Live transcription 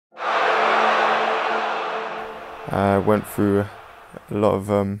I went through a lot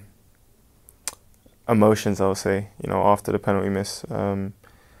of emotions, I would say, you know, after the penalty miss.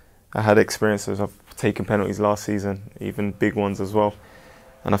 I had experiences of taking penalties last season, even big ones as well.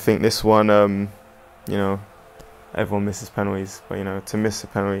 And I think this one, you know, everyone misses penalties, but you know, to miss a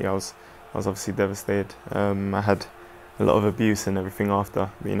penalty, I was obviously devastated. I had a lot of abuse and everything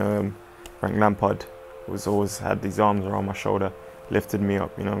after. You know, Frank Lampard was always had these arms around my shoulder, lifted me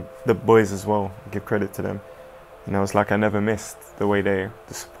up. You know, the boys as well, give credit to them. You know, it's like I never missed the way they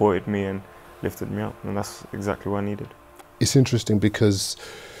supported me and lifted me up, and that's exactly what I needed. It's interesting because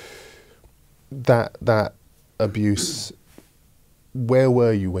that abuse, where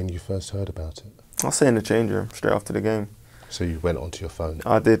were you when you first heard about it? I was in the change room straight after the game. So you went onto your phone?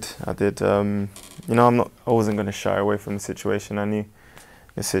 I did. You know, I wasn't going to shy away from the situation. I knew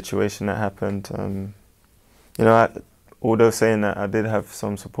the situation that happened. You know, although saying that, I did have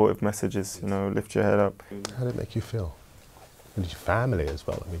some supportive messages, you know, lift your head up. How did it make you feel? And your family as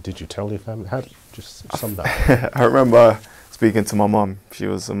well? I mean, did you tell your family? How, just sum that. I remember speaking to my mum. She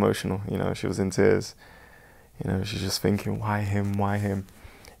was emotional, you know, she was in tears. You know, she's just thinking, why him, why him?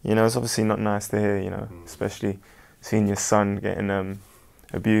 You know, it's obviously not nice to hear, you know, especially seeing your son getting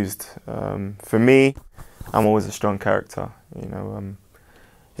abused. For me, I'm always a strong character, you know.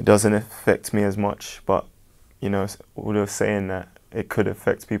 It doesn't affect me as much, but, you know, although saying that, it could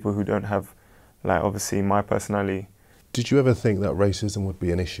affect people who don't have, like, obviously my personality. Did you ever think that racism would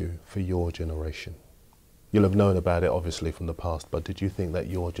be an issue for your generation? You'll have known about it, obviously, from the past, but did you think that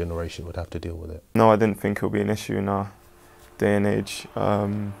your generation would have to deal with it? No, I didn't think it would be an issue in our day and age.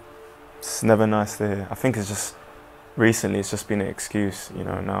 It's never nice to hear. I think it's just, recently it's just been an excuse, you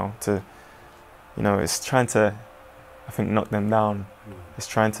know, now to, you know, it's trying to, I think, knock them down. It's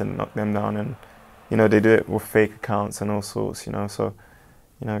trying to knock them down, and, you know, they do it with fake accounts and all sorts, you know, so,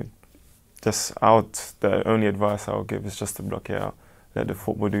 you know, just the only advice I would give is just to block it out. Let the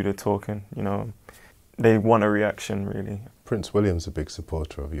football do the talking, you know. They want a reaction, really. Prince William's a big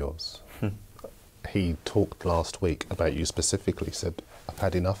supporter of yours. He talked last week about you specifically, said, I've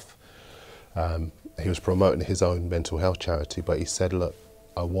had enough. He was promoting his own mental health charity, but he said, look,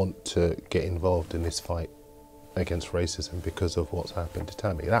 I want to get involved in this fight against racism because of what's happened to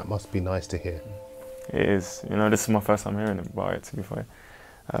Tammy. That must be nice to hear. It is. You know, this is my first time hearing about it, to be fair.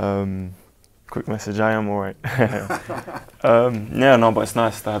 Quick message, I am alright. Yeah, no, but it's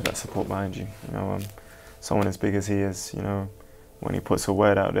nice to have that support behind you. You know, someone as big as he is, you know, when he puts a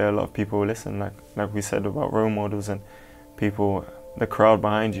word out there, a lot of people will listen, like we said about role models and people, the crowd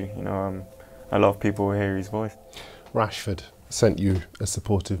behind you, you know, a lot of people will hear his voice. Rashford sent you a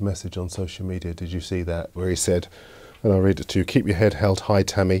supportive message on social media. Did you see that? Where he said, and I'll read it to you, keep your head held high,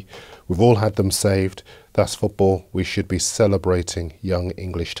 Tammy. We've all had them saved. That's football. We should be celebrating young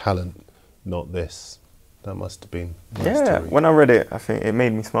English talent, not this. That must have been nice yeah, to read. When I read it, I think it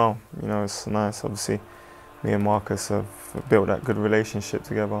made me smile. You know, it's nice. Obviously, me and Marcus have built that good relationship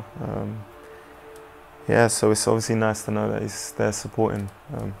together. Yeah, so it's obviously nice to know that he's there supporting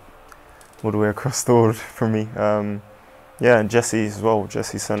all the way across the world from me. Yeah, and Jesse as well.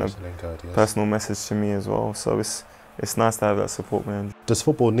 Jesse sent a personal message to me as well. So it's nice to have that support, man. Does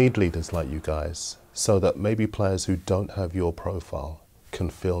football need leaders like you guys so that maybe players who don't have your profile can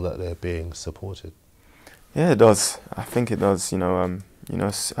feel that they're being supported? Yeah, it does. I think it does. You know,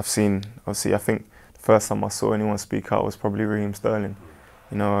 I've seen. Obviously, I think the first time I saw anyone speak out was probably Raheem Sterling.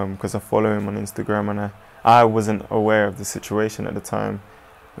 You know, because I follow him on Instagram, and I wasn't aware of the situation at the time.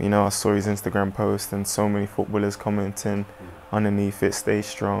 You know, I saw his Instagram post and so many footballers commenting underneath it, stay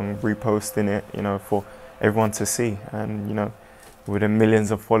strong, reposting it, you know, for everyone to see. And, you know, with the millions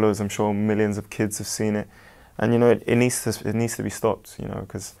of followers, I'm sure millions of kids have seen it. And, you know, it needs to be stopped, you know,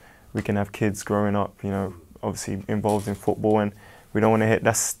 because we can have kids growing up, you know, obviously involved in football, and we don't want to hear,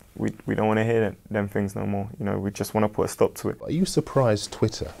 we don't want to hear them things no more. You know, we just want to put a stop to it. Are you surprised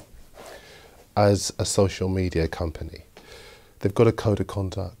Twitter, as a social media company, they've got a code of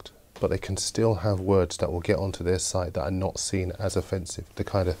conduct, but they can still have words that will get onto their site that are not seen as offensive, the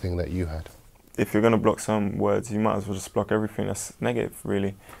kind of thing that you had? If you're going to block some words, you might as well just block everything that's negative,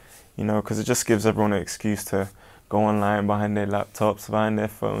 really. You know, because it just gives everyone an excuse to go online behind their laptops, behind their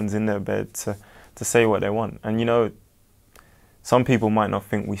phones, in their bed to say what they want. And, you know, some people might not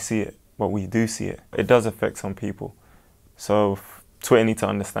think we see it, but we do see it. It does affect some people. So Twitter need to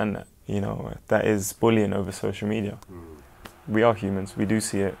understand that, you know, that is bullying over social media. We are humans, we do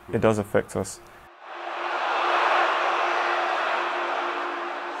see it, it does affect us.